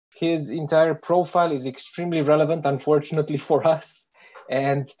his entire profile is extremely relevant, unfortunately for us.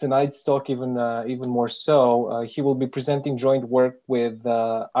 And tonight's talk even more so. He will be presenting joint work with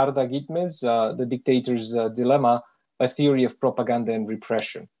Arda Gitmez, The Dictator's Dilemma, a theory of propaganda and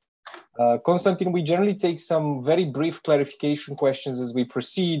repression. Konstantin, we generally take some very brief clarification questions as we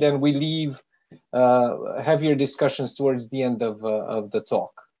proceed, and we leave heavier discussions towards the end of the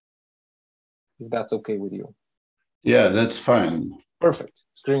talk, if that's okay with you. Yeah, that's fine. Perfect.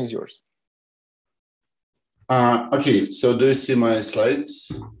 Screen is yours. Okay, so do you see my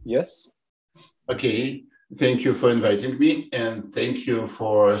slides? Yes. Okay, thank you for inviting me, and thank you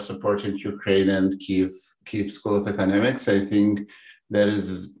for supporting Ukraine and Kyiv School of Economics. I think there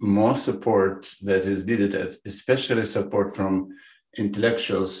is more support that is needed, especially support from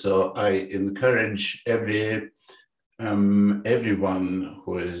intellectuals. So I encourage everyone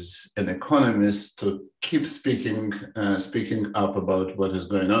who is an economist to keep speaking up about what is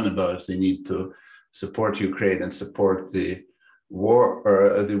going on about the need to support Ukraine and support the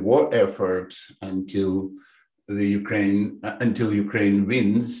war effort until Ukraine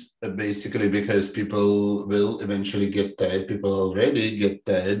wins, basically because people will eventually get tired. People already get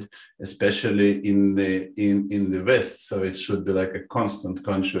tired, especially in the West. So it should be like a constant,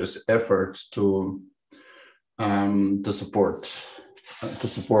 conscious effort to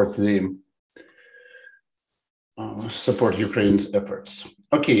support Ukraine's efforts.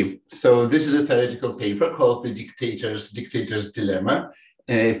 Okay, so this is a theoretical paper called The Dictator's Dilemma,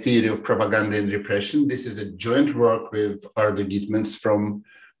 a theory of propaganda and repression. This is a joint work with Arda Gitmez from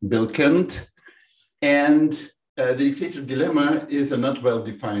Bilkent. And the Dictator Dilemma is a not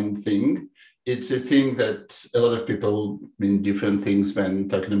well-defined thing. It's a thing that a lot of people mean different things when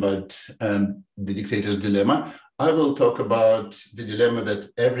talking about the dictator's dilemma. I will talk about the dilemma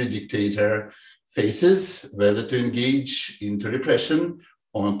that every dictator faces, whether to engage into repression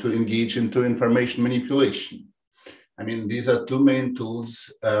or to engage into information manipulation. I mean, these are two main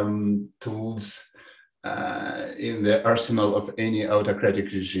tools in the arsenal of any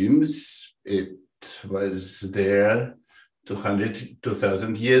autocratic regimes. It was there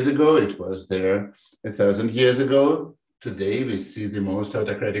 2,000 years ago. It was there 1,000 years ago. Today, we see the most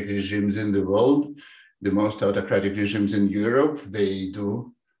autocratic regimes in the world, the most autocratic regimes in Europe. They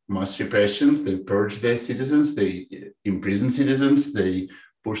do mass repressions, they purge their citizens, they imprison citizens, they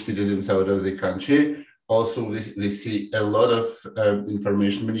push citizens out of the country. Also, we see a lot of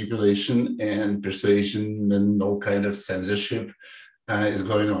information manipulation and persuasion and all kind of censorship is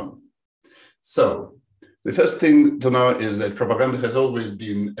going on. So, the first thing to know is that propaganda has always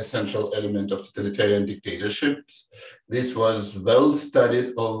been a central element of totalitarian dictatorships. This was well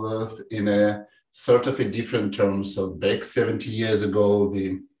studied, although in a sort of a different term. So back 70 years ago,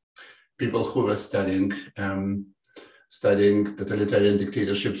 the people who were studying totalitarian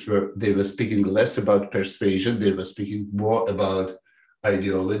dictatorships they were speaking less about persuasion, they were speaking more about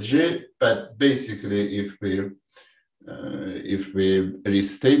ideology. But basically, if we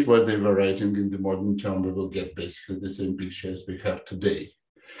restate what they were writing in the modern term, we will get basically the same picture as we have today.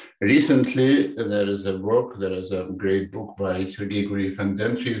 Recently, there is a great book by Sergei Guriev and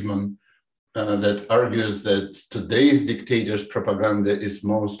Dan Friedman that argues that today's dictators' propaganda is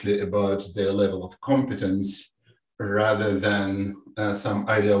mostly about their level of competence rather than some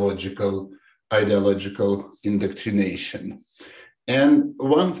ideological indoctrination. And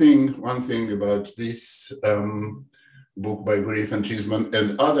one thing about this book by Guriev and Friedman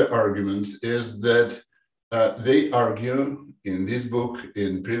and other arguments is that they argue in this book,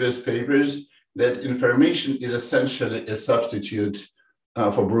 in previous papers, that information is essentially a substitute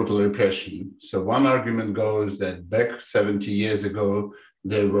for brutal repression. So one argument goes that back 70 years ago,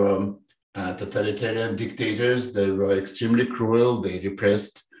 there were totalitarian dictators, they were extremely cruel, they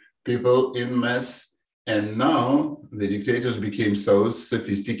repressed people in mass, and now the dictators became so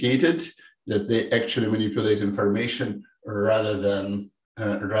sophisticated that they actually manipulate information rather than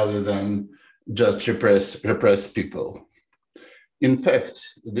just repress people. In fact,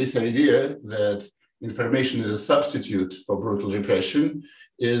 this idea that information is a substitute for brutal repression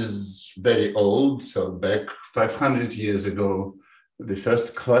is very old. So back 500 years ago, the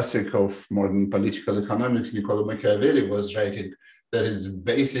first classic of modern political economics, Niccolo Machiavelli, was writing that it's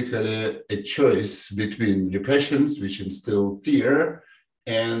basically a choice between repressions, which instill fear,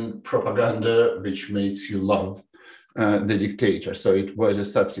 and propaganda, which makes you love the dictator. So it was a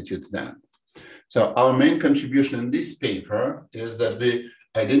substitute then. So our main contribution in this paper is that we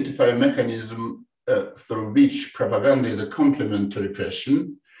identify a mechanism through which propaganda is a complement to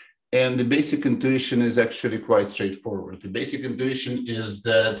repression. And the basic intuition is actually quite straightforward. The basic intuition is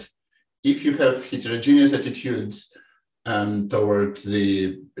that if you have heterogeneous attitudes toward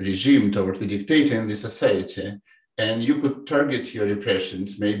the regime, toward the dictator in the society, and you could target your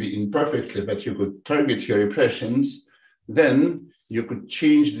repressions, maybe imperfectly, but you could target your repressions, then you could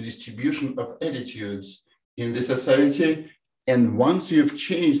change the distribution of attitudes in the society. And once you've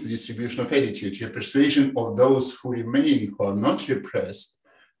changed the distribution of attitude, your persuasion of those who remain, who are not repressed,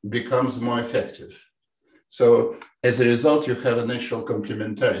 becomes more effective. So as a result, you have a natural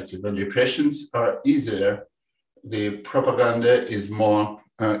complementarity. When repressions are easier, the propaganda is more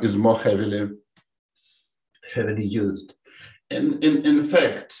heavily used. And in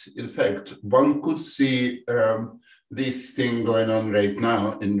fact, one could see this thing going on right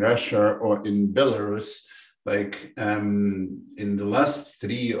now in Russia or in Belarus, like in the last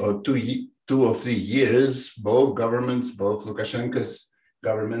 2 or 3 years, both governments, both Lukashenko's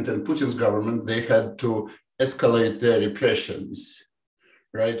government and Putin's government, they had to escalate their repressions,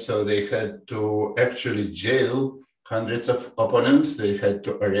 right? So they had to actually jail hundreds of opponents. They had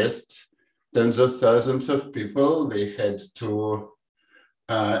to arrest tens of thousands of people. They had to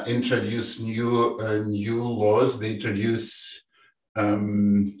introduce new laws. They introduce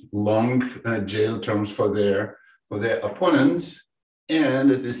long jail terms for their opponents,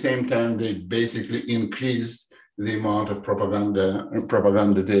 and at the same time, they basically increased the amount of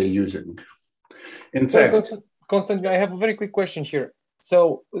propaganda they're using. In fact, Konstantin, I have a very quick question here.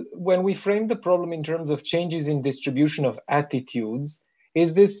 So when we frame the problem in terms of changes in distribution of attitudes,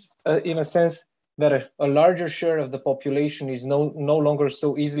 is this in a sense that a larger share of the population is no longer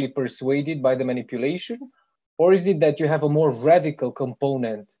so easily persuaded by the manipulation? Or is it that you have a more radical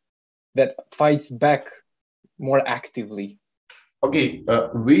component that fights back more actively? Okay,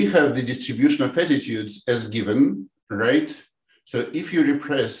 we have the distribution of attitudes as given, right? So if you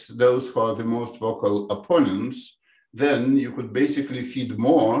repress those who are the most vocal opponents, then you could basically feed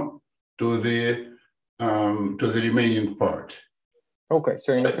more to the remaining part. Okay,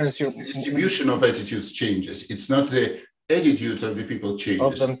 so in a sense, the distribution of attitudes changes. It's not the attitudes of the people changes.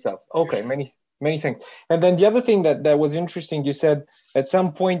 Of themselves. Okay, many things. And then the other thing that was interesting, you said at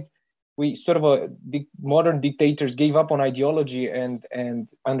some point we sort of modern dictators gave up on ideology and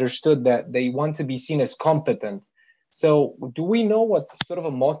understood that they want to be seen as competent. So do we know what sort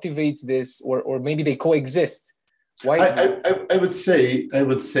of motivates this, or maybe they coexist? Why? I would say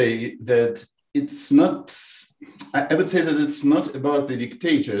that it's not. I would say that it's not about the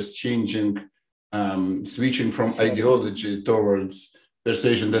dictators changing, switching from ideology towards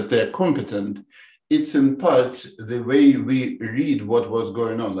persuasion that they're competent. It's in part the way we read what was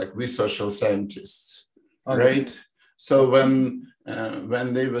going on, like we social scientists, right? So when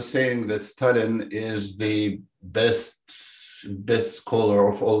they were saying that Stalin is the best scholar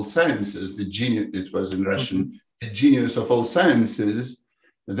of all sciences, the genius, it was in Russian, the genius of all sciences,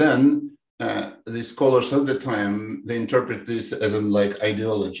 then the scholars of the time, they interpret this as in like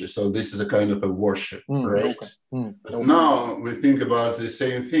ideology. So this is a kind of a worship, right? But now we think about the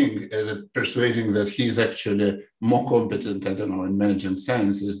same thing as a persuading that he's actually more competent, I don't know, in managing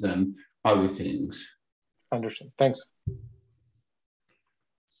sciences than other things. Understand. Thanks.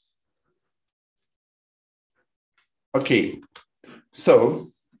 Okay,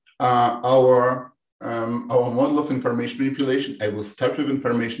 so our model of information manipulation, I will start with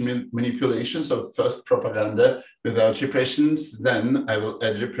information manipulation. So first propaganda without repressions, then I will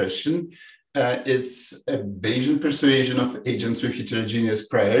add repression. It's a Bayesian persuasion of agents with heterogeneous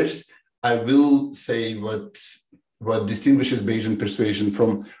priors. I will say what distinguishes Bayesian persuasion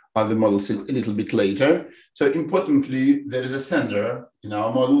from other models a little bit later. So importantly, there is a sender in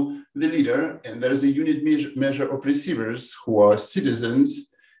our model, the leader, and there is a unit measure of receivers who are citizens.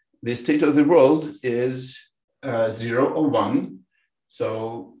 The state of the world is 0 or 1.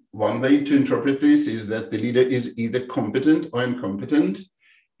 So one way to interpret this is that the leader is either competent or incompetent,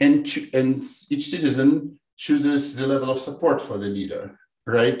 and each citizen chooses the level of support for the leader,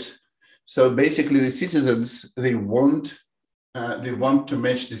 right? So basically the citizens, they want to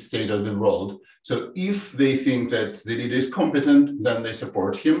match the state of the world. So if they think that the leader is competent, then they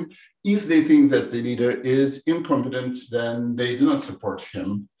support him. If they think that the leader is incompetent, then they do not support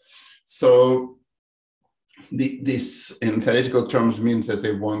him. So this, in theoretical terms, means that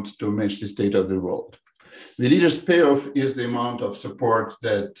they want to match the state of the world. The leader's payoff is the amount of support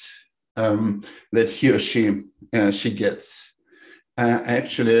that he or she gets.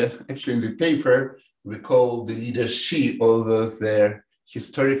 Actually, in the paper, we call the leader she, although there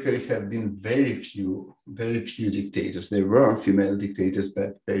historically have been very few dictators. There were female dictators,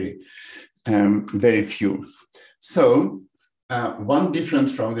 but very few. So one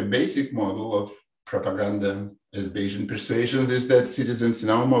difference from the basic model of propaganda as Bayesian persuasions is that citizens in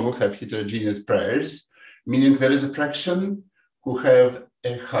our model have heterogeneous priors, meaning there is a fraction who have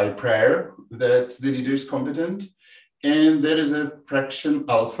a high prior that the leader is competent, and there is a fraction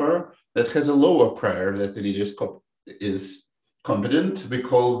alpha that has a lower prior that the leader is competent. We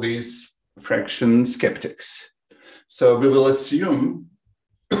call these fraction skeptics. So we will assume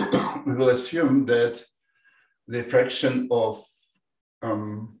that the fraction of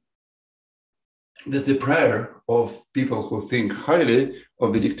that the prior of people who think highly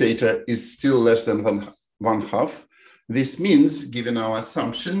of the dictator is still less than one half. This means, given our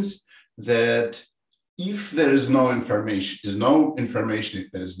assumptions, that if there is no information,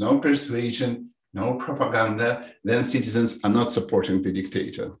 if there is no persuasion, no propaganda, then citizens are not supporting the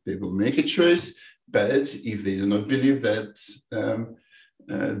dictator. They will make a choice, but if they do not believe that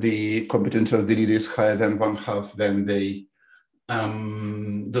the competence of the leader is higher than one half, then they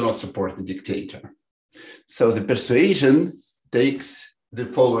do not support the dictator. So the persuasion takes the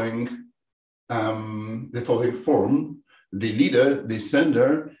following form. The leader, the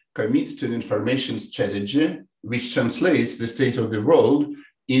sender, commits to an information strategy which translates the state of the world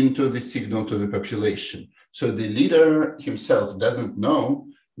into the signal to the population. So the leader himself doesn't know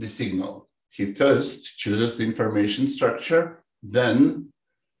the signal. He first chooses the information structure, then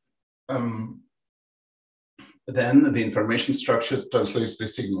the information structure translates the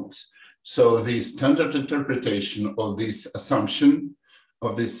signals. So the standard interpretation of this assumption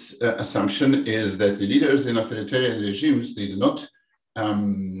is that the leaders in authoritarian regimes, they do not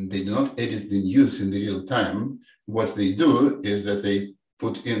edit the news in the real time. What they do is that they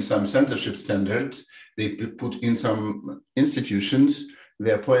put in some censorship standards, they put in some institutions,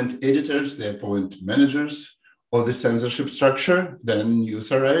 they appoint editors, they appoint managers of the censorship structure, then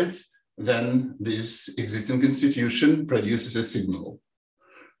news arrives, then this existing institution produces a signal,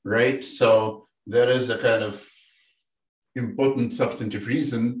 right? So there is a kind of important substantive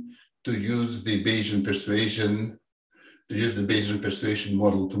reason to use the Bayesian persuasion,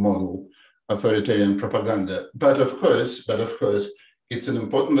 model to model authoritarian propaganda. But of course, it's an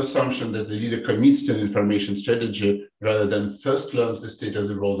important assumption that the leader commits to an information strategy rather than first learns the state of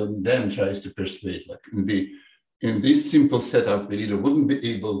the world and then tries to persuade. Like in this simple setup, the leader wouldn't be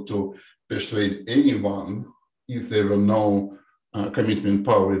able to persuade anyone if there were no commitment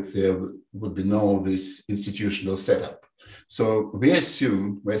power, if there would be no this institutional setup. So we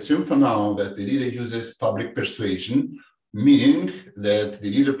assume for now that the leader uses public persuasion, meaning that the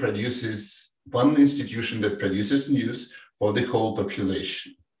leader produces one institution that produces news for the whole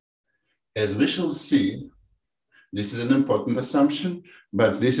population. As we shall see, this is an important assumption,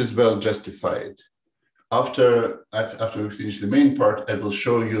 but this is well justified. After we finish the main part, I will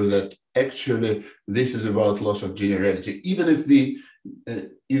show you that actually this is about loss of generality. Even if the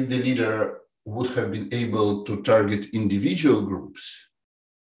leader would have been able to target individual groups,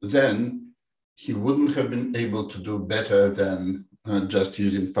 then he wouldn't have been able to do better than just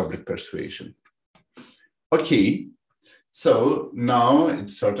using public persuasion. Okay, so now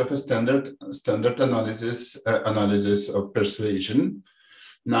it's sort of a standard analysis of persuasion.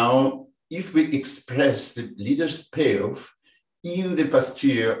 Now, if we express the leader's payoff in the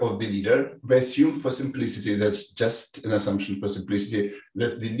posterior of the leader, we assume for simplicity, that's just an assumption for simplicity,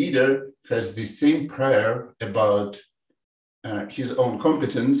 that the leader has the same prior about his own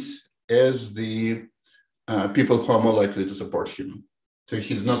competence as the people who are more likely to support him. So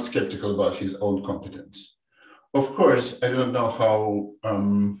he's not skeptical about his own competence. Of course, I don't know how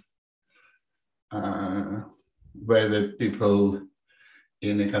whether people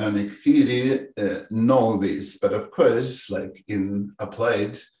in economic theory know this, but of course, like in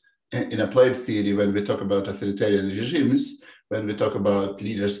applied theory, when we talk about authoritarian regimes, when we talk about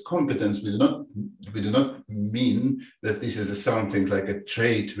leaders' competence, we do not mean that this is something like a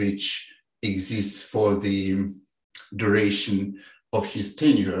trait which exists for the duration of his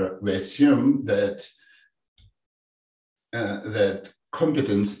tenure. We assume that that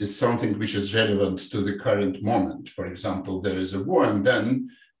competence is something which is relevant to the current moment. For example, there is a war, and then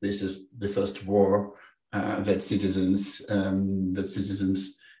this is the first war that citizens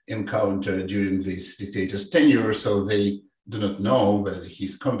encounter during this dictator's tenure. So they do not know whether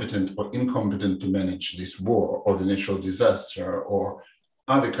he's competent or incompetent to manage this war or the natural disaster or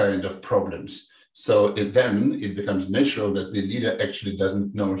other kind of problems. So then it becomes natural that the leader actually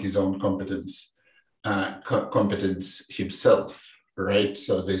doesn't know his own competence himself, right?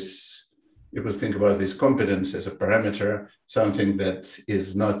 So this, you could think about this competence as a parameter, something that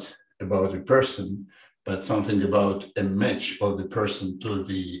is not about a person, but something about a match of the person to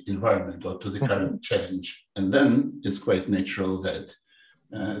the environment or to the current challenge. And then it's quite natural that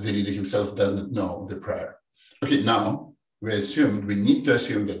the leader himself doesn't know the prior. Okay, now we need to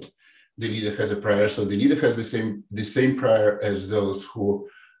assume that the leader has a prior. So the leader has the same prior as those who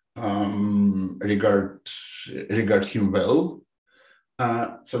regard him well.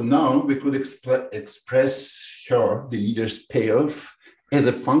 So now we could express the leader's payoff as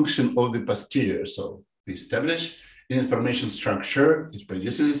a function of the posterior. So we establish an information structure, it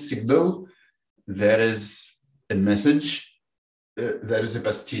produces a signal, that is a message, that is a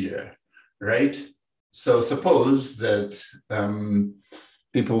posterior, right? So suppose that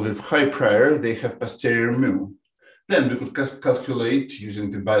people with high prior, they have posterior mu. Then we could calculate using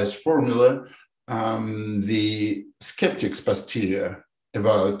the Bayes formula the skeptic's posterior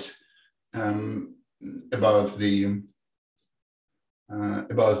about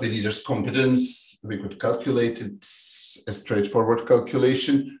the leader's competence. We could calculate it, a straightforward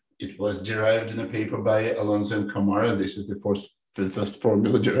calculation. It was derived in a paper by Alonso and Camara. This is the first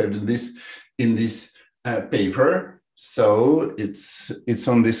formula derived in this paper. So it's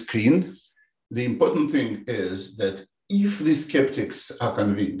on the screen. The important thing is that if the skeptics are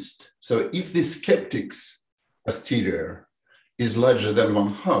convinced, so if the skeptic's posterior is larger than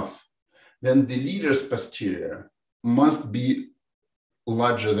 1/2, then the leader's posterior must be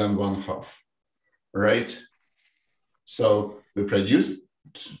larger than 1/2, right? So we produced,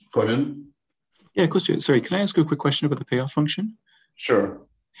 Conan? Yeah, Kostya, sorry, can I ask you a quick question about the payoff function? Sure.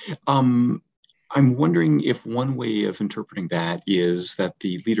 I'm wondering if one way of interpreting that is that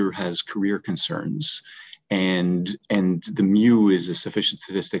the leader has career concerns, and the mu is a sufficient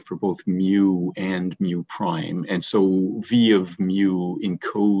statistic for both mu and mu prime. And so V of mu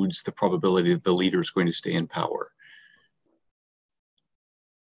encodes the probability that the leader is going to stay in power.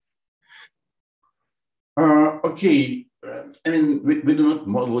 Okay. I mean, we do not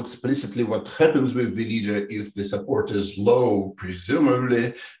model explicitly what happens with the leader if the support is low.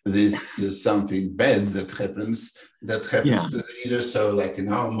 Presumably, this is something bad that happens to the leader. So, like in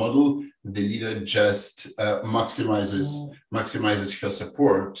our model, the leader just maximizes her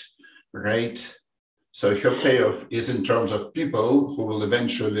support, right? So her payoff is in terms of people who will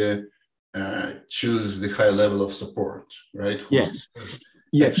eventually choose the high level of support, right?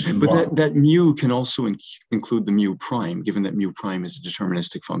 Yes, but that mu can also include the mu prime, given that mu prime is a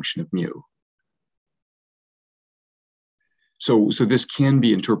deterministic function of mu. So this can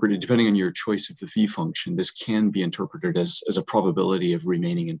be interpreted, depending on your choice of the V function, this can be interpreted as a probability of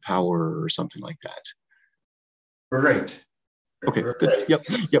remaining in power or something like that. Right. Okay, right. Good. Yep.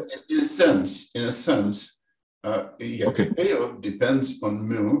 In a sense, Okay. The payoff depends on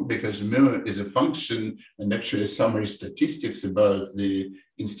mu, because mu is a function and actually summary statistics about the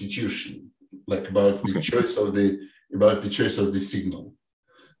institution, like about the choice of the signal.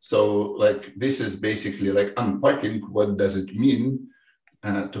 So like this is basically like unpacking what does it mean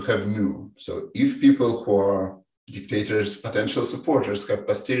to have mu. So if people who are dictators, potential supporters have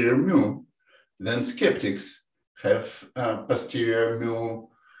posterior mu, then skeptics have posterior mu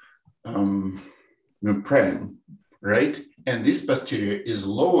prime, right? And this posterior is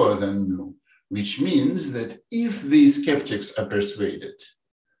lower than mu, which means that if the skeptics are persuaded,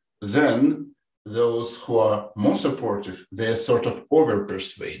 then those who are more supportive, they're sort of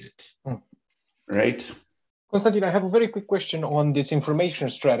over-persuaded, right? Konstantin, I have a very quick question on this information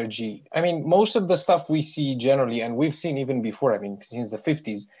strategy. I mean, most of the stuff we see generally, and we've seen even before, I mean, since the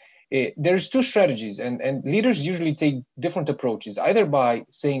 50s, there's two strategies, and leaders usually take different approaches, either by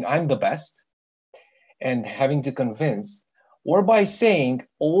saying, I'm the best, and having to convince, or by saying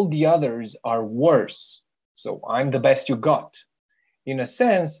all the others are worse. So I'm the best you got. In a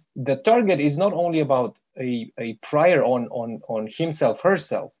sense, the target is not only about a prior on himself,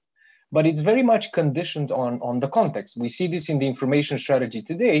 herself, but it's very much conditioned on the context. We see this in the information strategy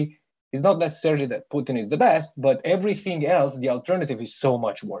today. It's not necessarily that Putin is the best, but everything else, the alternative is so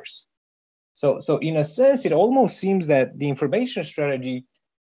much worse. So in a sense, it almost seems that the information strategy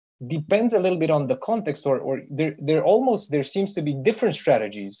depends a little bit on the context, or there seems to be different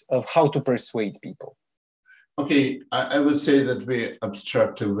strategies of how to persuade people. Okay, I would say that we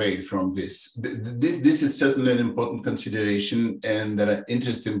abstract away from this. This is certainly an important consideration, and there are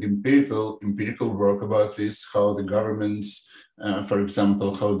interesting empirical work about this, how the governments, for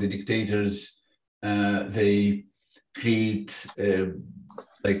example, how the dictators, they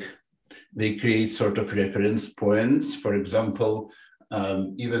create sort of reference points. For example,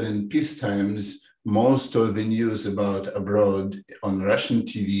 even in peace times, most of the news about abroad on Russian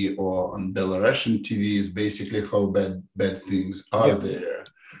TV or on Belarusian TV is basically how bad things are there.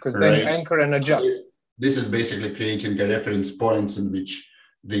 Because they anchor and adjust. This is basically creating a reference point in which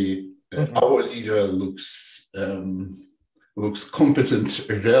our leader looks competent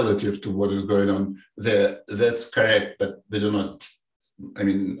relative to what is going on there. That's correct, but we do not I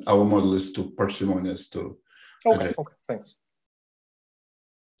mean, our model is too parsimonious to Okay, okay, thanks.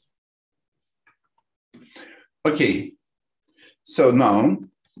 Okay, so now,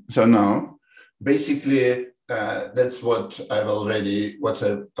 basically, that's what I've already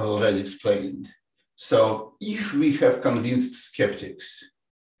explained. So if we have convinced skeptics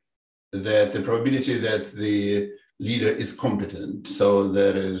that the probability that the leader is competent, so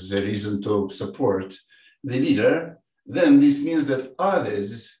there is a reason to support the leader, then this means that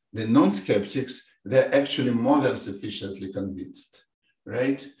others, the non-skeptics, they're actually more than sufficiently convinced,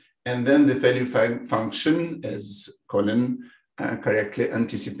 right? And then the value function, as Colin correctly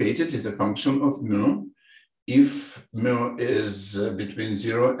anticipated, is a function of mu. If mu is between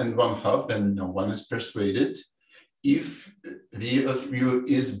 0 and 1/2, then no one is persuaded. If V of mu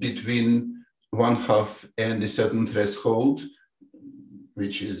is between 1/2 and a certain threshold,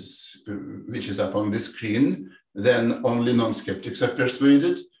 which is up on the screen, then only non-skeptics are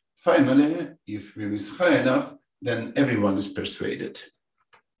persuaded. Finally, if mu is high enough, then everyone is persuaded.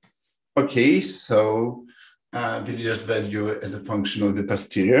 Okay, so the leader's value as a function of the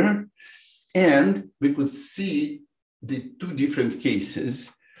posterior. And we could see the two different cases.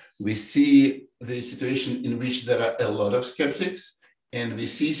 We see the situation in which there are a lot of skeptics, and we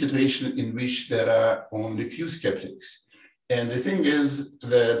see a situation in which there are only few skeptics. And the thing is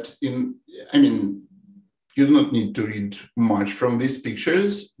that you do not need to read much from these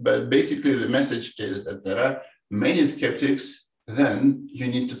pictures, but basically the message is that there are many skeptics, then you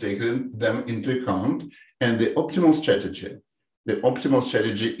need to take them into account. And the optimal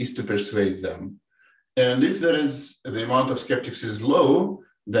strategy is to persuade them. And if the amount of skeptics is low,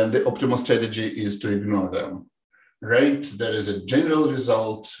 then the optimal strategy is to ignore them, right? There is a general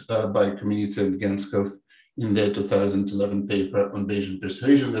result by Kyiv and Genskov in their 2011 paper on Bayesian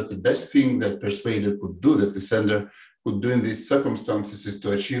persuasion that the best thing that persuader could do, that the sender could do in these circumstances, is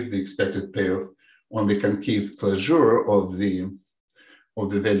to achieve the expected payoff on the concave closure of the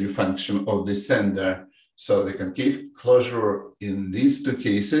value function of the sender. So the concave closure in these two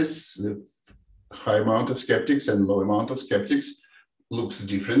cases, the high amount of skeptics and low amount of skeptics, looks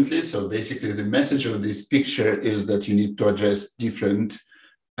differently. So basically the message of this picture is that you need to address different,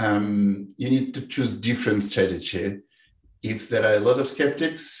 you need to choose different strategy. If there are a lot of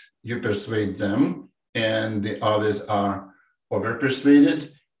skeptics, you persuade them and the others are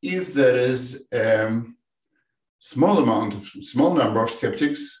over-persuaded. If there is small number of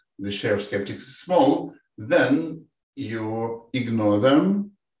skeptics, the share of skeptics is small, then you ignore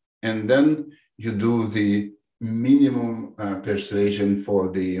them, and then you do the minimum persuasion for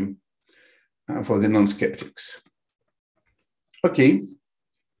the non-skeptics. Okay.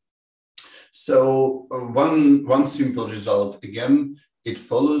 So one simple result, again, it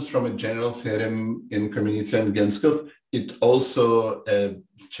follows from a general theorem in Kyiv and Genskov. It also a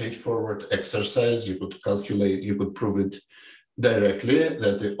straightforward exercise. You could calculate, you could prove it directly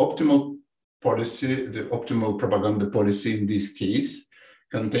that the optimal policy, the optimal propaganda policy in this case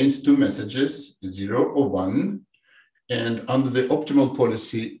contains two messages, 0 or 1. And under the optimal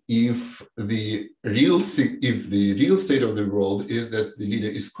policy, if the real state of the world is that the leader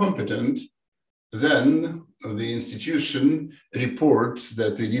is competent, then the institution reports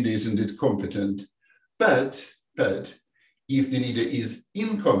that the leader is indeed competent. But if the leader is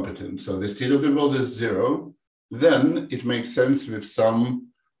incompetent, so the state of the world is 0, then it makes sense with some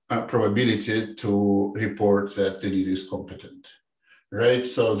probability to report that the leader is competent, right?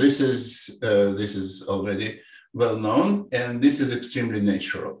 So this is already well known, and this is extremely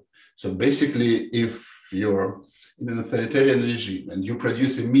natural. So basically, if you're in an authoritarian regime and you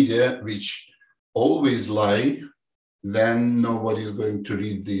produce a media which always lie, then nobody is going to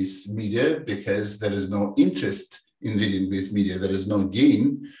read this media because there is no interest in reading this media. There is no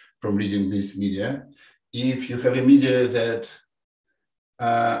gain from reading this media. If you have a media that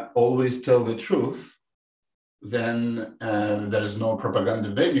always tell the truth, then there is no propaganda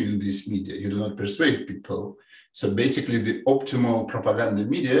value in this media. You do not persuade people. So basically the optimal propaganda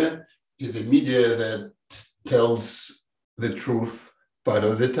media is a media that tells the truth part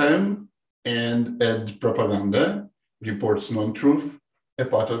of the time and add propaganda, reports non-truth a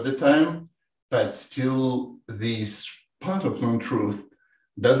part of the time, but still this part of non-truth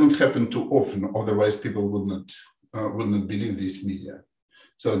does not happen too often, otherwise people would not believe this media.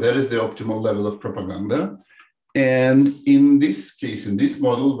 So that is the optimal level of propaganda. And in this case, in this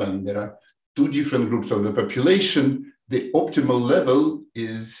model, when there are two different groups of the population, the optimal level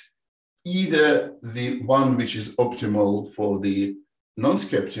is either the one which is optimal for the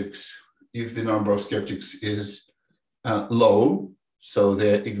non-skeptics, if the number of skeptics is low, so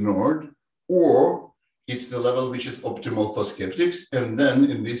they're ignored, or it's the level which is optimal for skeptics. And then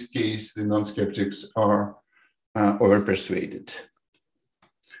in this case, the non-skeptics are over-persuaded.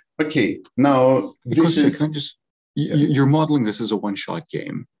 Okay, now this is... Can I just, you're modeling this as a one-shot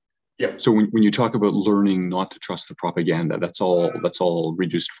game. Yeah. So when you talk about learning not to trust the propaganda, that's all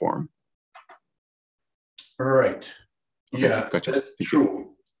reduced form. Right. Okay, Yeah, gotcha. that's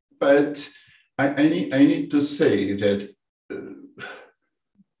true. But I need to say that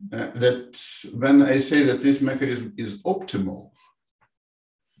that when I say that this mechanism is optimal,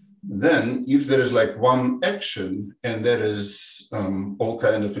 then if there is like one action and there is all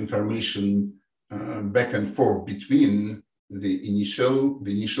kind of information back and forth between the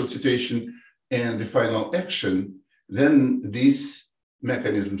initial situation and the final action, then this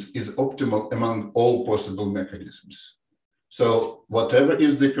mechanism is optimal among all possible mechanisms. So whatever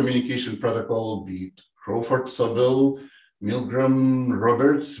is the communication protocol, be it Crawford, Sobel, Milgram,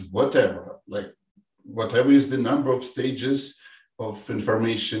 Roberts, whatever, like whatever is the number of stages of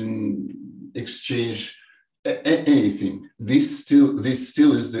information exchange, anything, this still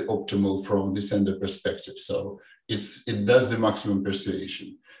is the optimal from the sender perspective. So it does the maximum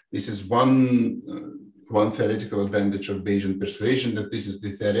persuasion. This is one theoretical advantage of Bayesian persuasion, that this is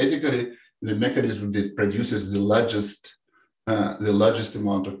theoretically the mechanism that produces the largest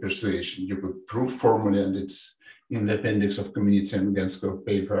amount of persuasion. You could prove formally, and it's in the appendix of Community and Genskov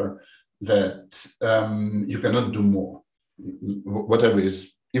paper, that you cannot do more. Whatever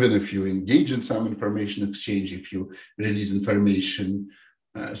is, even if you engage in some information exchange, if you release information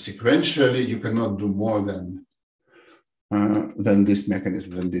sequentially, you cannot do more than this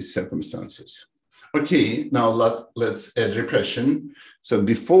mechanism, than these circumstances. Okay, now let's add repression. So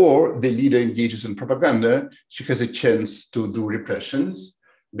before the leader engages in propaganda, she has a chance to do repressions.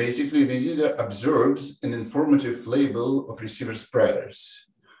 Basically, the leader observes an informative label of receiver's priors.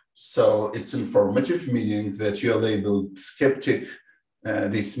 So it's informative, meaning that you are labeled skeptic.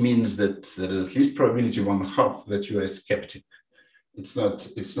 This means that there is at least probability 1/2 that you are a skeptic. It's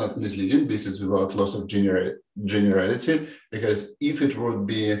not misleading. This is without loss of generality, because if it would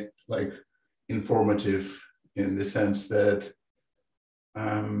be like informative in the sense that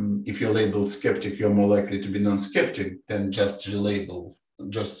if you're labeled skeptic, you're more likely to be non-skeptic, then just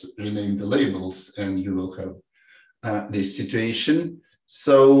rename the labels and you will have this situation.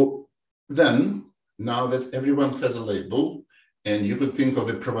 So then, now that everyone has a label, and you could think of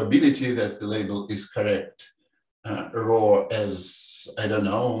the probability that the label is correct, raw as, I don't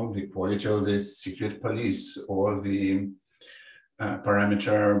know, the quality of the secret police or the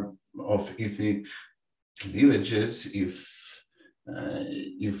parameter of ethnic cleavages, if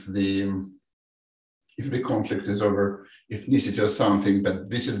the conflict is over ethnicity or something, but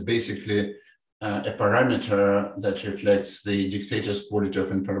this is basically a parameter that reflects the dictator's quality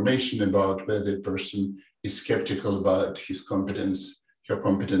of information about whether the person is skeptical about his competence, her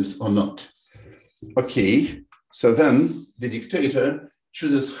competence or not. Okay, so then the dictator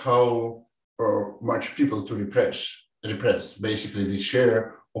chooses how much people to repress, basically the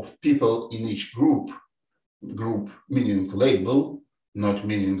share of people in each group meaning label, not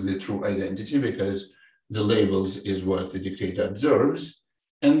meaning the true identity, because the labels is what the dictator observes.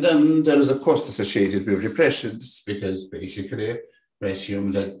 And then there is a cost associated with repressions, because basically we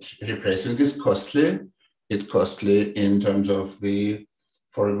assume that repressing is costly. It's costly in terms of the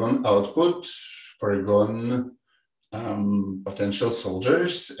foregone output, foregone potential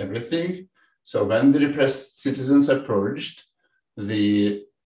soldiers, everything. So when the repressed citizens are purged, the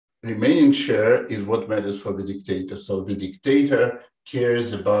remaining share is what matters for the dictator. So the dictator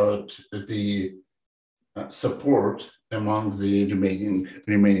cares about the support among the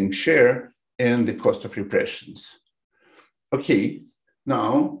remaining share and the cost of repressions. Okay,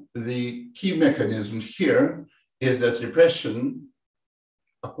 now the key mechanism here is that repression,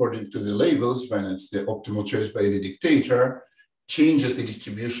 according to the labels, when it's the optimal choice by the dictator, changes the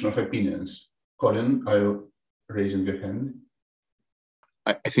distribution of opinions. Colin, are you raising your hand?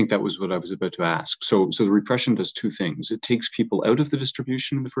 I think that was what I was about to ask. So the repression does two things. It takes people out of the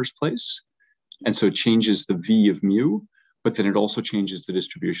distribution in the first place, and so it changes the V of mu, but then it also changes the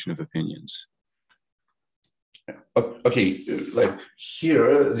distribution of opinions. Okay, like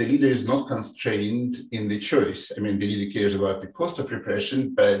here, the leader is not constrained in the choice. I mean, the leader cares about the cost of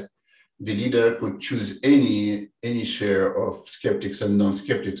repression, but the leader could choose any share of skeptics and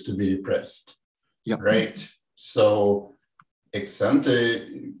non-skeptics to be repressed, right? So ex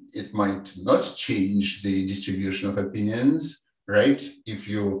ante, it might not change the distribution of opinions, right? If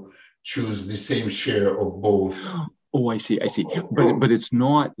you choose the same share of both Oh, I see. But it's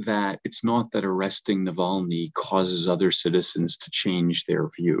not that arresting Navalny causes other citizens to change their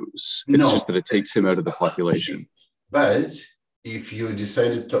views. It's just that it takes him out of the population. But if you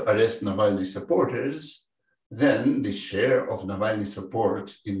decided to arrest Navalny supporters, then the share of Navalny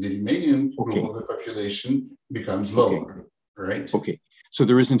support in the remaining group of the population becomes lower, right? Okay. So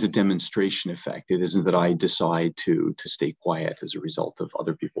there isn't a demonstration effect. It isn't that I decide to stay quiet as a result of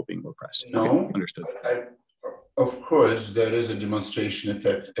other people being repressed. No, okay, understood. Of course, there is a demonstration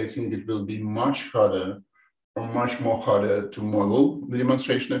effect. I think it will be much harder or much more harder to model the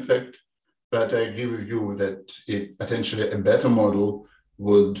demonstration effect. But I agree with you that potentially a better model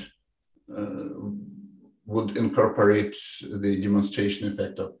would incorporate the demonstration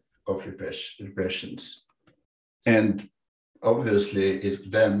effect of repressions. And obviously,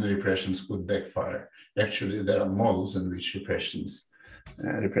 then repressions could backfire. Actually, there are models in which repressions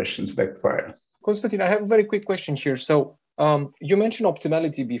backfire. Konstantin, I have a very quick question here. So you mentioned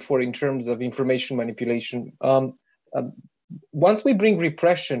optimality before in terms of information manipulation. Once we bring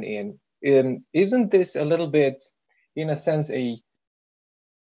repression in, isn't this a little bit, in a sense, a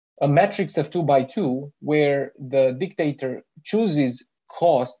matrix of 2 by 2, where the dictator chooses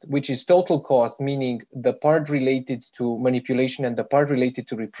cost, which is total cost, meaning the part related to manipulation and the part related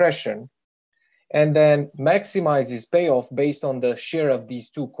to repression, and then maximizes payoff based on the share of these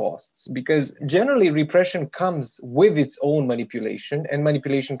two costs? Because generally repression comes with its own manipulation, and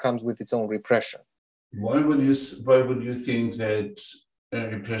manipulation comes with its own repression. Why would you think that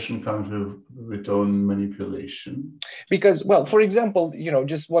repression comes with own manipulation? Because, well, for example,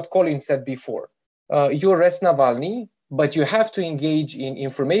 just what Colin said before, you arrest Navalny, but you have to engage in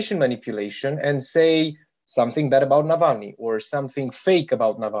information manipulation and say something bad about Navalny or something fake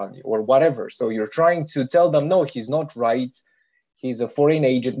about Navalny or whatever. So you're trying to tell them, no, he's not right, he's a foreign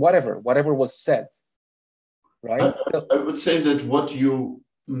agent, whatever was said, right? I would say that what you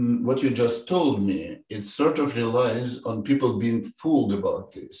just told me, it sort of relies on people being fooled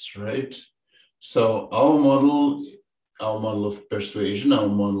about this, right? So our model of persuasion, our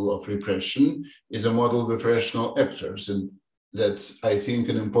model of repression is a model with rational actors. And that's, I think,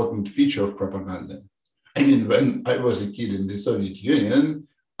 an important feature of propaganda. I mean, when I was a kid in the Soviet Union,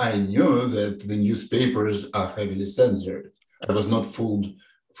 I knew that the newspapers are heavily censored. I was not fooled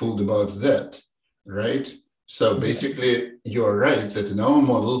about that, right? So basically, you're right that in our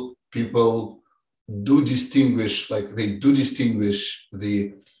model, people do distinguish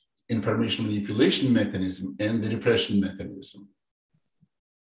the information manipulation mechanism and the repression mechanism.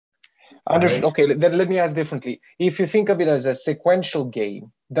 Understood. Right? Okay, then let me ask differently. If you think of it as a sequential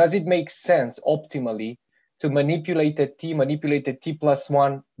game, does it make sense optimally to manipulate a T plus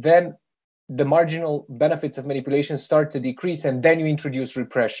 1, then the marginal benefits of manipulation start to decrease, and then you introduce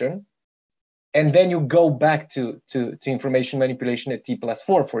repression, and then you go back to information manipulation at T plus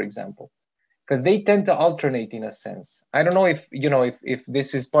 4, for example? Because they tend to alternate in a sense. I don't know if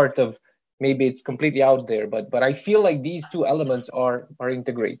this is part of, maybe it's completely out there, but I feel like these two elements are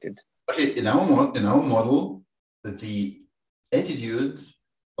integrated. Okay, in our model, the attitude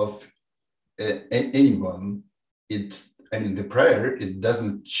of anyone, the prior, it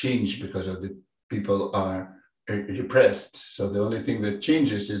doesn't change because of the people are repressed. So the only thing that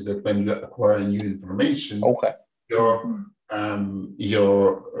changes is that when you acquire new information,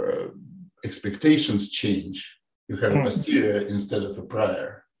 your expectations change. You have a posterior instead of a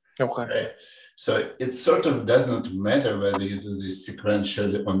prior. Okay. Right? So it sort of does not matter whether you do this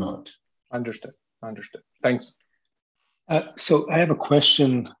sequentially or not. Understood. Thanks. So I have a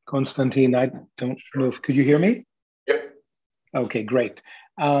question, Konstantin. I don't know if, could you hear me? Yep. Okay, great.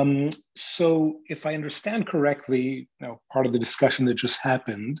 So if I understand correctly, part of the discussion that just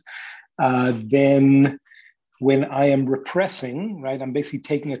happened, then when I am repressing, right, I'm basically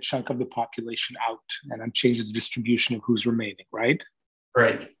taking a chunk of the population out and I'm changing the distribution of who's remaining, right?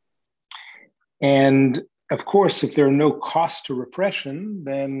 Right. And of course, if there are no costs to repression,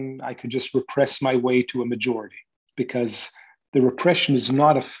 then I could just repress my way to a majority, because the repression is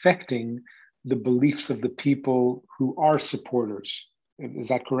not affecting the beliefs of the people who are supporters. Is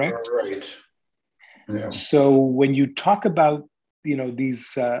that correct? Right. Yeah. So when you talk about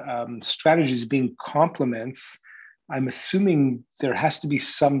these strategies being complements, I'm assuming there has to be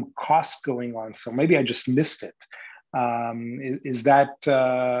some cost going on. So maybe I just missed it. Is that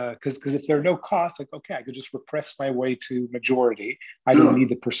because if there are no costs, like, okay, I could just repress my way to majority. I don't need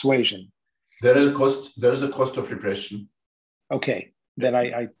the persuasion. There is a cost. There is a cost of repression. Okay, then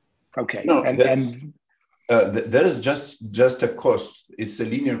I okay. No, there is just a cost. It's a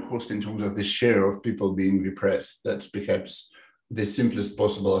linear cost in terms of the share of people being repressed. That's perhaps the simplest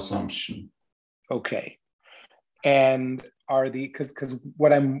possible assumption. Okay. And are the, because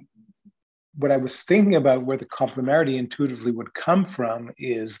what I was thinking about where the complementarity intuitively would come from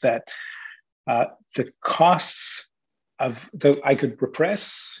is that the costs of I could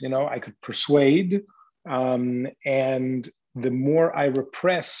repress, I could persuade, and the more I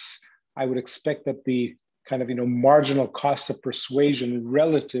repress, I would expect that the kind of marginal cost of persuasion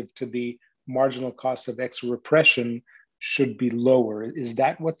relative to the marginal cost of extra repression should be lower. Is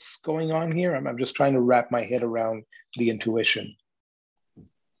that what's going on here? I'm just trying to wrap my head around the intuition.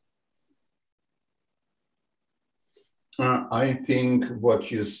 I think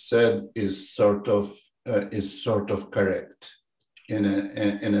what you said is sort of correct in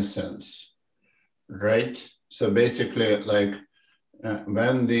a sense, right? So basically, like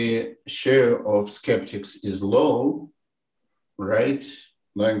when the share of skeptics is low, right?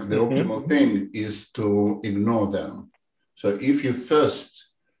 Like the optimal thing is to ignore them. So if you first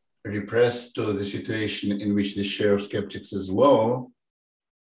repress to the situation in which the share of skeptics is low,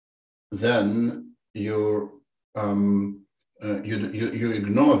 then you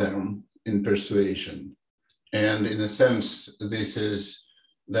ignore them in persuasion, and in a sense,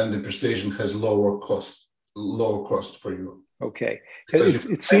 then the persuasion has lower cost for you. Okay,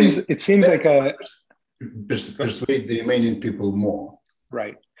 it seems like a persuade the remaining people more.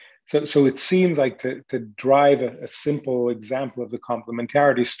 Right. So it seems like to drive a simple example of the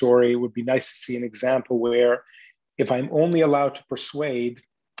complementarity story, it would be nice to see an example where if I'm only allowed to persuade,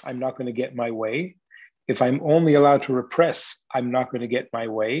 I'm not going to get my way. If I'm only allowed to repress, I'm not going to get my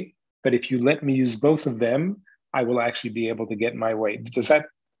way. But if you let me use both of them, I will actually be able to get my way. Does that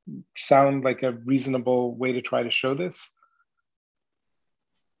sound like a reasonable way to try to show this?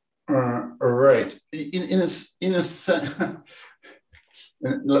 Right. In a sense,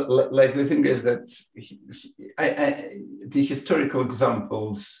 like the thing is that the historical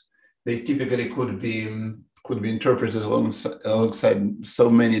examples, they typically could be interpreted alongside so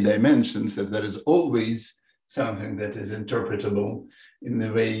many dimensions that there is always something that is interpretable in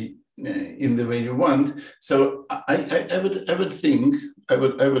the way you want. So I would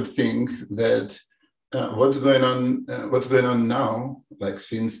think that what's going on now, like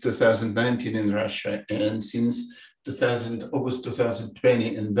since 2019 in Russia and since August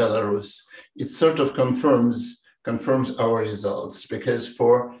 2020 in Belarus, it sort of confirms our results, because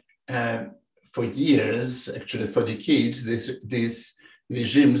for years, actually for decades, these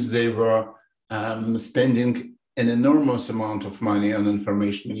regimes, they were spending an enormous amount of money on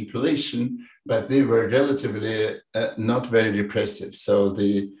information manipulation, but they were relatively not very repressive. So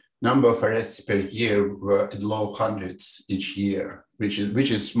the number of arrests per year were in low hundreds each year, which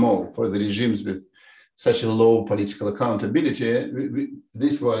is small for the regimes with such a low political accountability.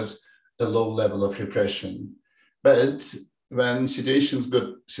 This was a low level of repression. But when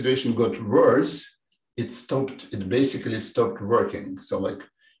situation got worse, it basically stopped working. So like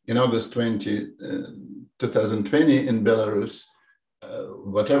in August 2020 in Belarus,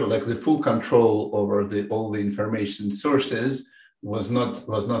 like the full control over all the information sources was not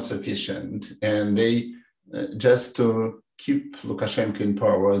sufficient. And they, just to keep Lukashenko in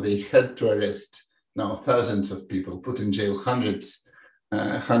power, they had to arrest now thousands of people, put in jail hundreds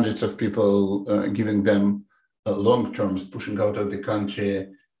of people, giving them long terms, pushing out of the country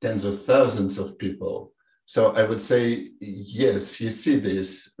tens of thousands of people. So I would say, yes, you see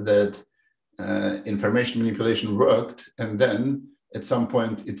this, that information manipulation worked, and then at some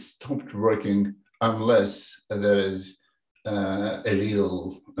point it stopped working unless there is a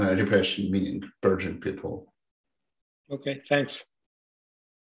real repression, meaning purging people. Okay, thanks.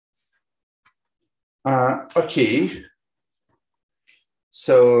 Okay.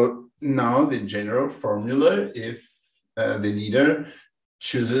 So now the general formula, if the leader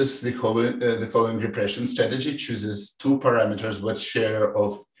chooses the following repression strategy, chooses two parameters: what share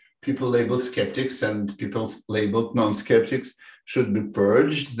of people labeled skeptics and people labeled non-skeptics should be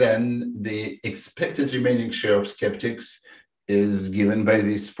purged, then the expected remaining share of skeptics is given by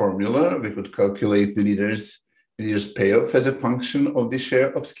this formula. We could calculate the leader's payoff as a function of the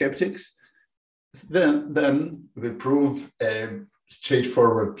share of skeptics. Then we prove a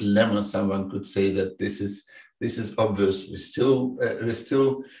straightforward lemma. Someone could say that this is obvious. We still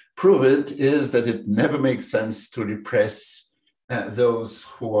prove it, is that it never makes sense to repress those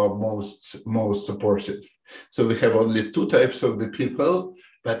who are most supportive. So we have only two types of the people,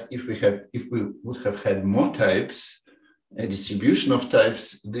 but if we would have had more types, a distribution of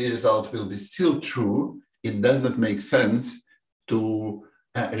types, the result will be still true. It does not make sense to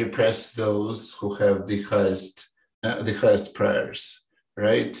repress those who have the highest priors,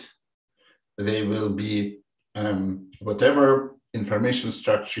 right? They will be whatever information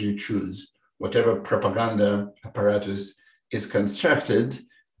structure you choose whatever propaganda apparatus is constructed,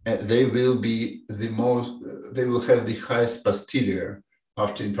 they will be they will have the highest posterior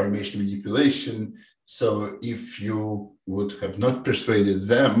after information manipulation. So if you would have not persuaded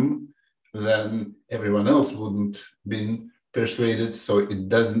them, then everyone else wouldn't been persuaded. So it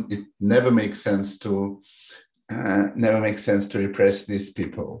never makes sense to repress these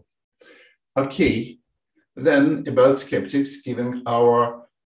people. Okay, then about skeptics, given our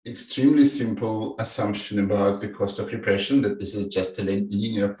extremely simple assumption about the cost of repression, that this is just a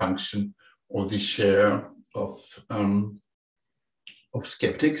linear function of the share of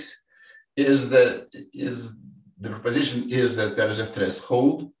skeptics, the proposition is that there is a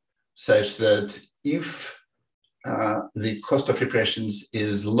threshold such that if the cost of repressions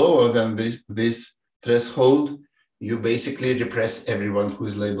is lower than this threshold, you basically repress everyone who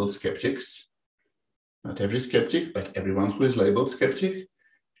is labeled skeptics. Not every skeptic, but everyone who is labeled skeptic.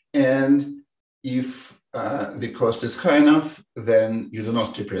 And if the cost is high enough, then you do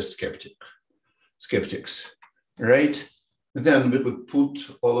not repress skeptics, right? Then we could put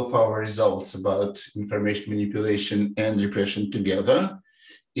all of our results about information manipulation and repression together.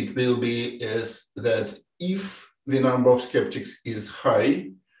 It will be is that if the number of skeptics is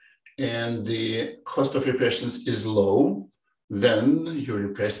high and the cost of repressions is low, then you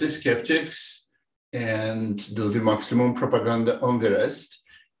repress the skeptics and do the maximum propaganda on the rest.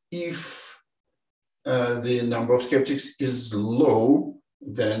 If the number of skeptics is low,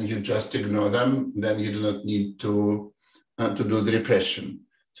 then you just ignore them, then you do not need to do the repression.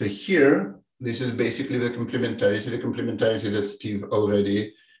 So here, this is basically the complementarity that Steve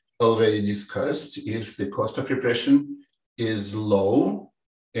already discussed. If the cost of repression is low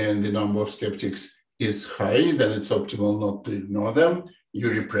and the number of skeptics is high, then it's optimal not to ignore them.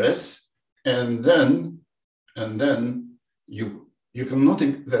 You repress, and then you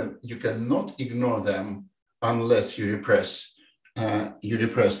cannot ignore them unless you repress. You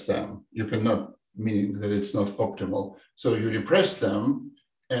repress them. You cannot, meaning that it's not optimal. So you repress them,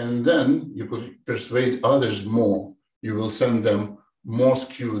 and then you could persuade others more. You will send them more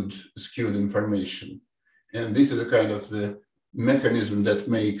skewed information. And this is a kind of the mechanism that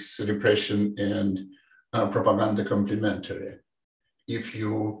makes repression and propaganda complementary. If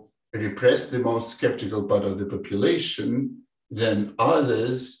you repress the most skeptical part of the population, then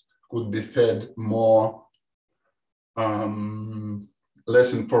others could be fed more,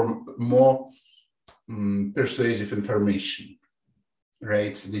 persuasive information,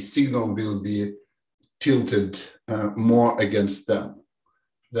 right? The signal will be tilted more against them.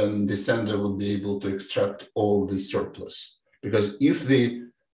 Then the sender will be able to extract all the surplus. Because if the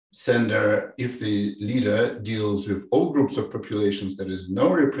leader deals with all groups of populations, there is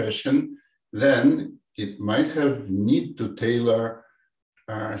no repression, then it might have need to tailor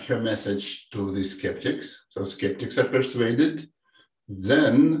her message to the skeptics. So skeptics are persuaded,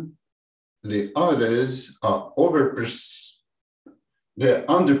 then the others are they're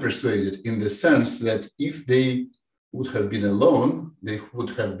under-persuaded in the sense that if they would have been alone, they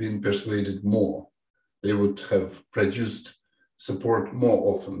would have been persuaded more. They would have produced support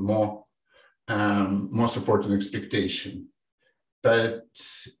more often, more support and expectation. But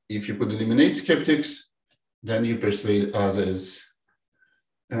if you could eliminate skeptics, then you persuade others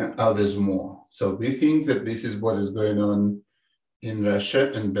more. So we think that this is what is going on in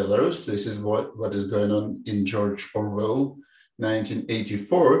Russia and Belarus. This is what is going on in George Orwell,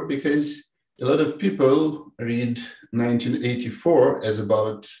 1984, because a lot of people read 1984 as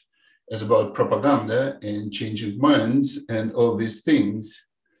about propaganda and changing minds and all these things.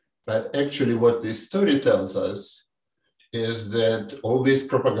 But actually what this story tells us is that all this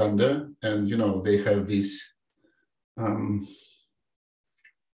propaganda, and they have this,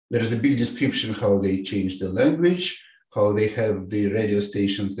 there is a big description how they change the language, how they have the radio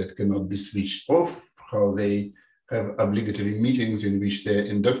stations that cannot be switched off, how they have obligatory meetings in which they're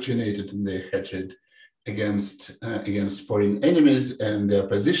indoctrinated in their hatred against foreign enemies and their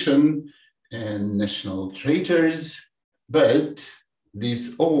opposition and national traitors. But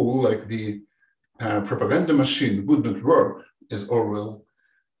this all, like the propaganda machine, would not work, as Orwell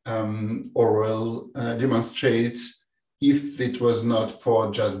demonstrates, if it was not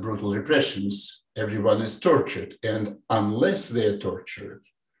for just brutal repressions. Everyone is tortured, and unless they're tortured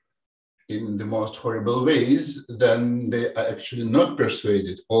in the most horrible ways, then they are actually not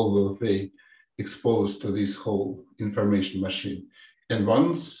persuaded, although they exposed to this whole information machine. And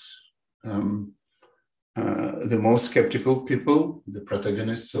once the most skeptical people, the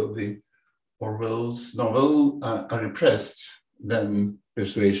protagonists of the Orwell's novel, are repressed, then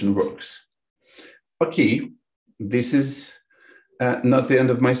persuasion works. Okay, this is not the end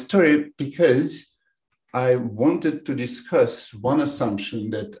of my story, because I wanted to discuss one assumption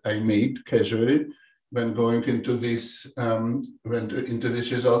that I made casually when going into this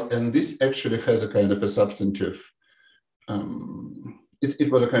result, and this actually has a kind of a substantive.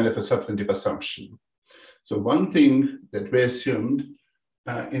 It was a kind of a substantive assumption. So one thing that we assumed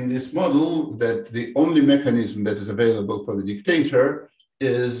in this model, that the only mechanism that is available for the dictator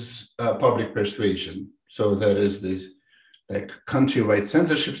is public persuasion. So there is this like countrywide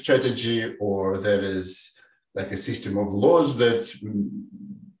censorship strategy, or there is like a system of laws that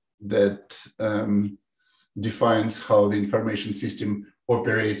defines how the information system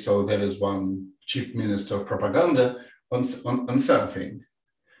operates, or there is one chief minister of propaganda on something.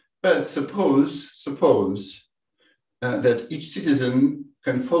 But suppose that each citizen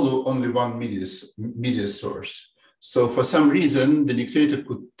can follow only one media source. So for some reason, the dictator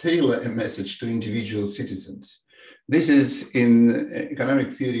could tailor a message to individual citizens. This is, in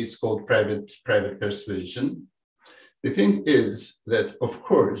economic theory, it's called private persuasion. The thing is that, of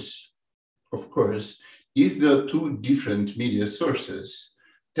course, if there are two different media sources,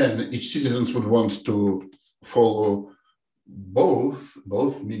 then each citizen would want to follow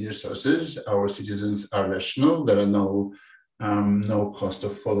both media sources. Our citizens are rational. There are no cost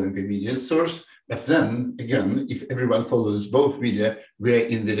of following a media source. But then again, if everyone follows both media, we're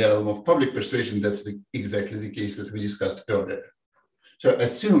in the realm of public persuasion. That's exactly the case that we discussed earlier. So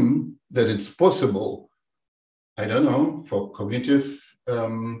assume that it's possible, I don't know, for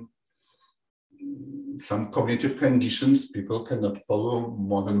some cognitive conditions, people cannot follow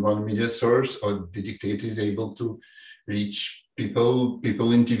more than one media source, or the dictator is able to reach people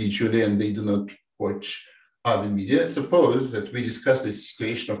individually and they do not watch other media. Suppose that we discuss the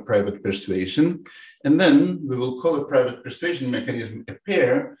situation of private persuasion, and then we will call a private persuasion mechanism a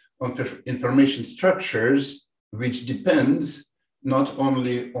pair of information structures, which depends not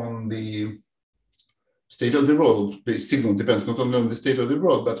only on the state of the world, the signal depends not only on the state of the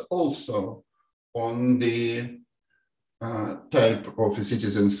world, but also on the type of a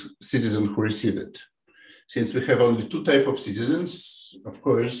citizen who receive it. Since we have only two types of citizens, of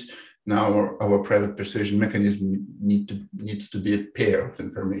course, now our private persuasion mechanism needs to be a pair of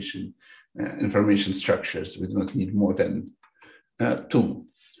information structures. We do not need more than two.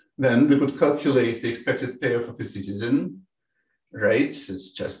 Then we could calculate the expected payoff of a citizen, right?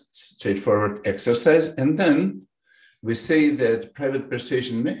 It's just straightforward exercise. And then we say that private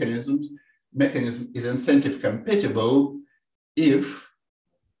persuasion mechanism is incentive compatible if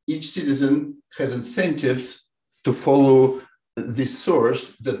each citizen has incentives to follow the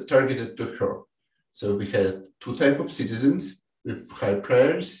source that targeted to her. So we had two types of citizens with high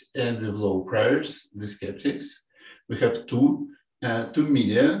priors and with low priors, the skeptics. We have two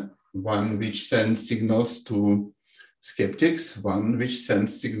media, one which sends signals to skeptics, one which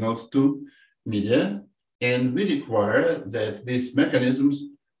sends signals to media. And we require that these mechanisms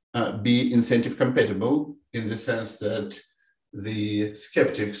be incentive compatible, in the sense that the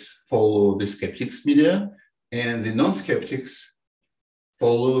skeptics follow the skeptics media and the non-skeptics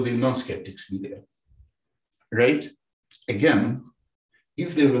follow the non-skeptics media, right? Again,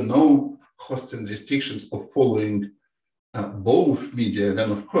 if there were no costs and restrictions of following both media,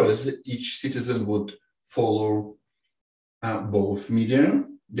 then of course each citizen would follow both media.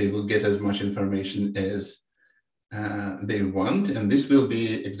 They will get as much information as they want, and this will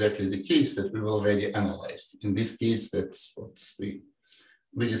be exactly the case that we've already analyzed. In this case, that's what we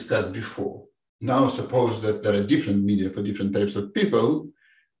discussed before. Now, suppose that there are different media for different types of people,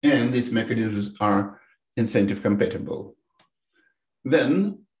 and these mechanisms are incentive compatible.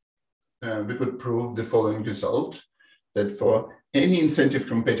 Then we could prove the following result, that for any incentive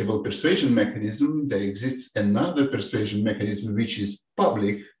compatible persuasion mechanism, there exists another persuasion mechanism which is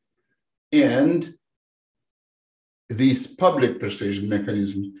public, and this public persuasion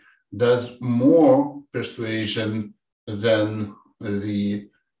mechanism does more persuasion than the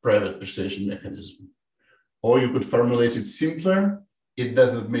private persuasion mechanism. Or you could formulate it simpler. It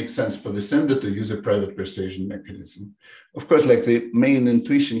does not make sense for the sender to use a private persuasion mechanism. Of course, like the main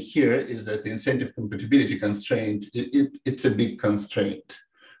intuition here is that the incentive compatibility constraint, it's a big constraint,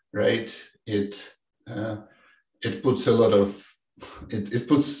 right? It puts a lot of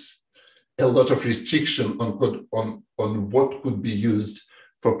restriction on what could be used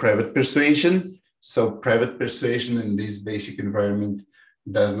for private persuasion. So private persuasion in this basic environment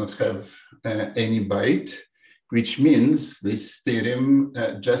does not have any bite, which means this theorem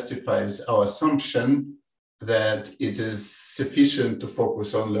justifies our assumption that it is sufficient to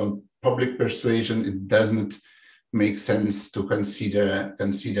focus only on public persuasion. It does not make sense to consider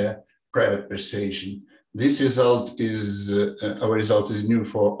private persuasion. This result is, our result is new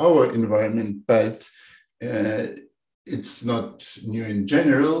for our environment, but it's not new in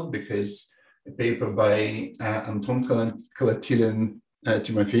general, because a paper by Anton Kalatilin,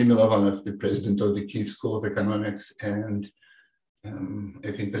 Timofey Milovanov, the president of the Kyiv School of Economics, and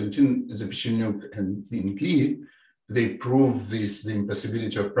I think Valentin Zapeshenyuk and Vin Lee, they prove this, the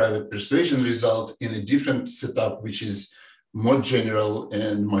impossibility of private persuasion result in a different setup, which is more general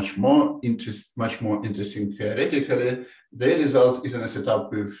and much more interesting theoretically. Their result is in a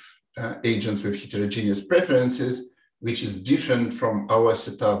setup with agents with heterogeneous preferences, which is different from our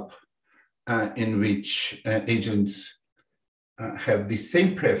setup in which agents have the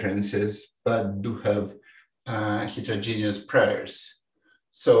same preferences, but do have heterogeneous priors.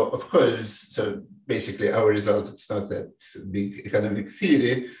 So of course, so basically our result, it's not that big economic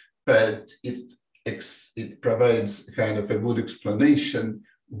theory, but it provides kind of a good explanation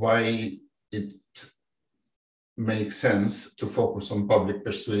why it makes sense to focus on public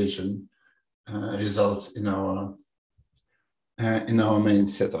persuasion results in our main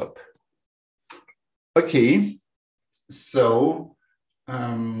setup. Okay, so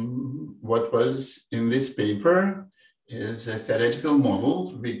what was in this paper is a theoretical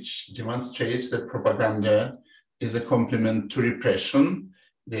model which demonstrates that propaganda is a complement to repression.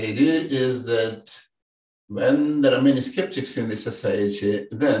 The idea is that when there are many skeptics in the society,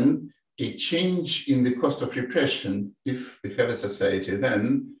 then a change in the cost of repression, if we have a society,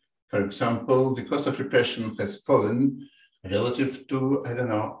 then, for example, the cost of repression has fallen relative to, I don't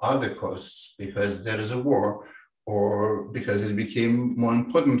know, other costs because there is a war or because it became more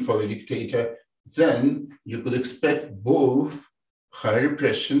important for the dictator, then you could expect both high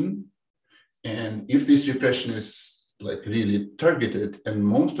repression, and if this repression is like really targeted, and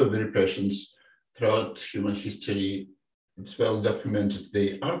most of the repressions throughout human history, it's well documented,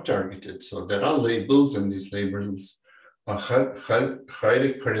 they are targeted. So there are labels, and these labels are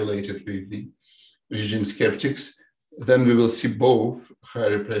highly correlated with the regime skeptics. Then we will see both high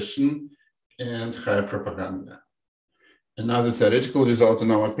repression and high propaganda. Another theoretical result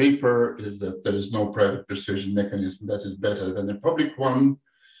in our paper is that there is no private persuasion mechanism that is better than a public one.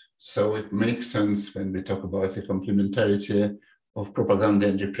 So it makes sense when we talk about the complementarity of propaganda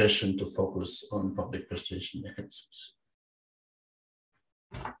and repression to focus on public persuasion mechanisms.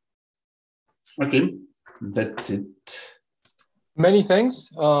 Okay, that's it. Many thanks.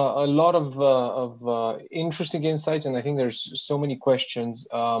 A lot of interesting insights, and I think there's so many questions.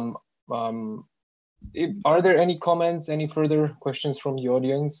 Are there any comments, any further questions from the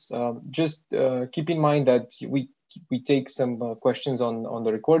audience? Just keep in mind that we take some questions on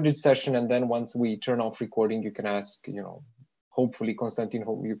the recorded session, and then once we turn off recording, you can ask, you know, hopefully, Konstantin,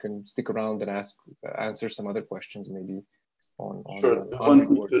 you can stick around and answer some other questions maybe on sure.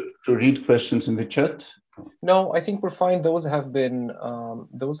 Want to read questions in the chat? No, I think we're fine. Those have been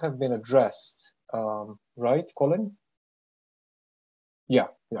addressed, right, Colin? Yeah.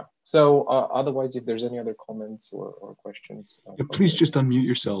 So otherwise, if there's any other comments or questions, yeah, please just unmute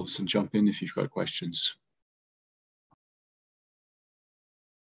yourselves and jump in if you've got questions.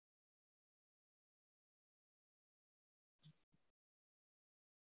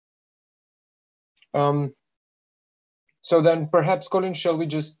 So then perhaps, Colin, shall we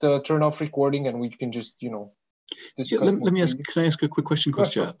just turn off recording and we can just, you know, yeah, let me ask, can I ask a quick question,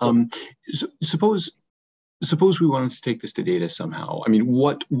 Kostya? Sure. Suppose we wanted to take this to data somehow. I mean,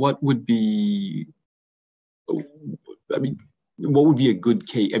 what would be, I mean, what would be a good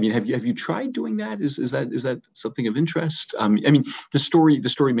case? I mean, have you tried doing that? Is that something of interest? I mean, the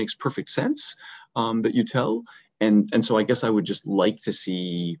story makes perfect sense that you tell, and so I guess I would just like to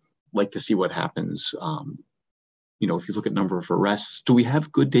see what happens. You know, if you look at number of arrests, do we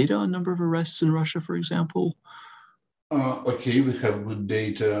have good data on number of arrests in Russia, for example? Okay, we have good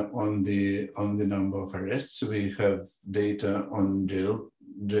data on the number of arrests. We have data on jail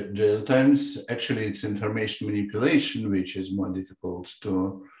times. Actually, it's information manipulation, which is more difficult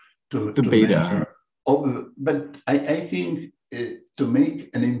to measure. But I think to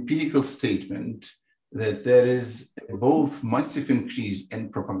make an empirical statement that there is both massive increase in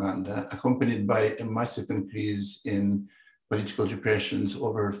propaganda accompanied by a massive increase in political repressions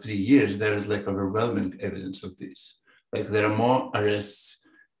over 3 years, there is like overwhelming evidence of this. Like there are more arrests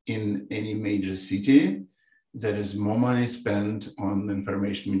in any major city. There is more money spent on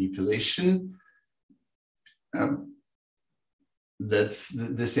information manipulation. That's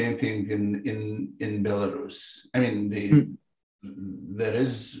the same thing in Belarus. I mean, there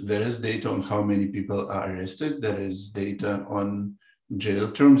is data on how many people are arrested. There is data on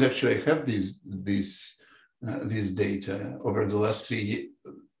jail terms. Actually, I have these data over the last 2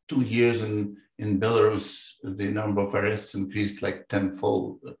 years in in Belarus, the number of arrests increased like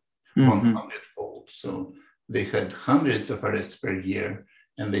tenfold, 100-fold. So they had hundreds of arrests per year,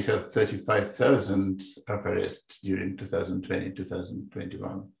 and they have 35,000 of arrests during 2020,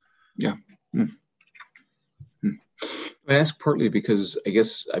 2021. Yeah. I ask partly because I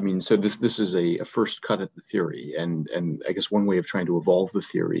guess, I mean, so this is a first cut at the theory, and I guess one way of trying to evolve the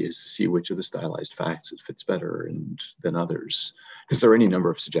theory is to see which of the stylized facts it fits better than others. Because there are any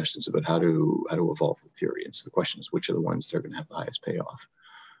number of suggestions about how to evolve the theory, and so the question is which are the ones that are going to have the highest payoff.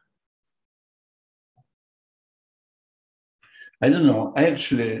 I don't know. I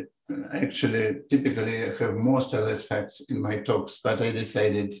actually typically have more stylized facts in my talks, but I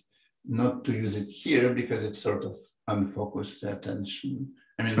decided not to use it here because it's sort of unfocused attention.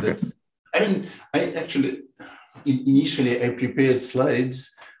 I mean, I actually, initially I prepared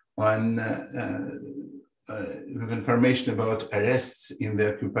slides on with information about arrests in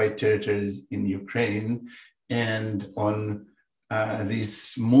the occupied territories in Ukraine and on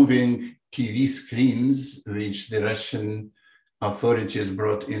these moving TV screens which the Russian authorities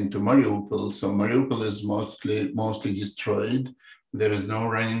brought into Mariupol. So Mariupol is mostly destroyed. There is no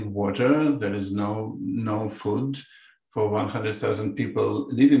running water. There is no food for 100,000 people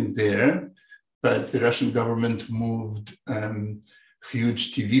living there. But the Russian government moved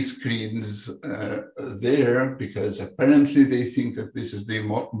huge TV screens there because apparently they think that this is the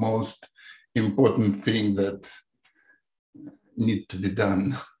most important thing that need to be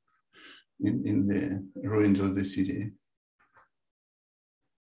done in the ruins of the city.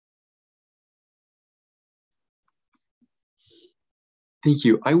 Thank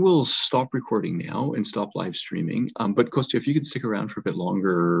you. I will stop recording now and stop live streaming. But Kostya, if you could stick around for a bit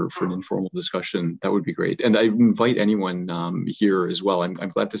longer for an informal discussion, that would be great. And I invite anyone here as well. I'm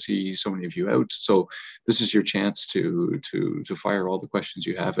glad to see so many of you out. So this is your chance to fire all the questions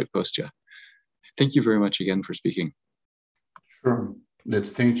you have at Kostya. Thank you very much again for speaking. Sure.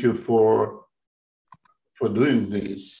 Thank you for doing this.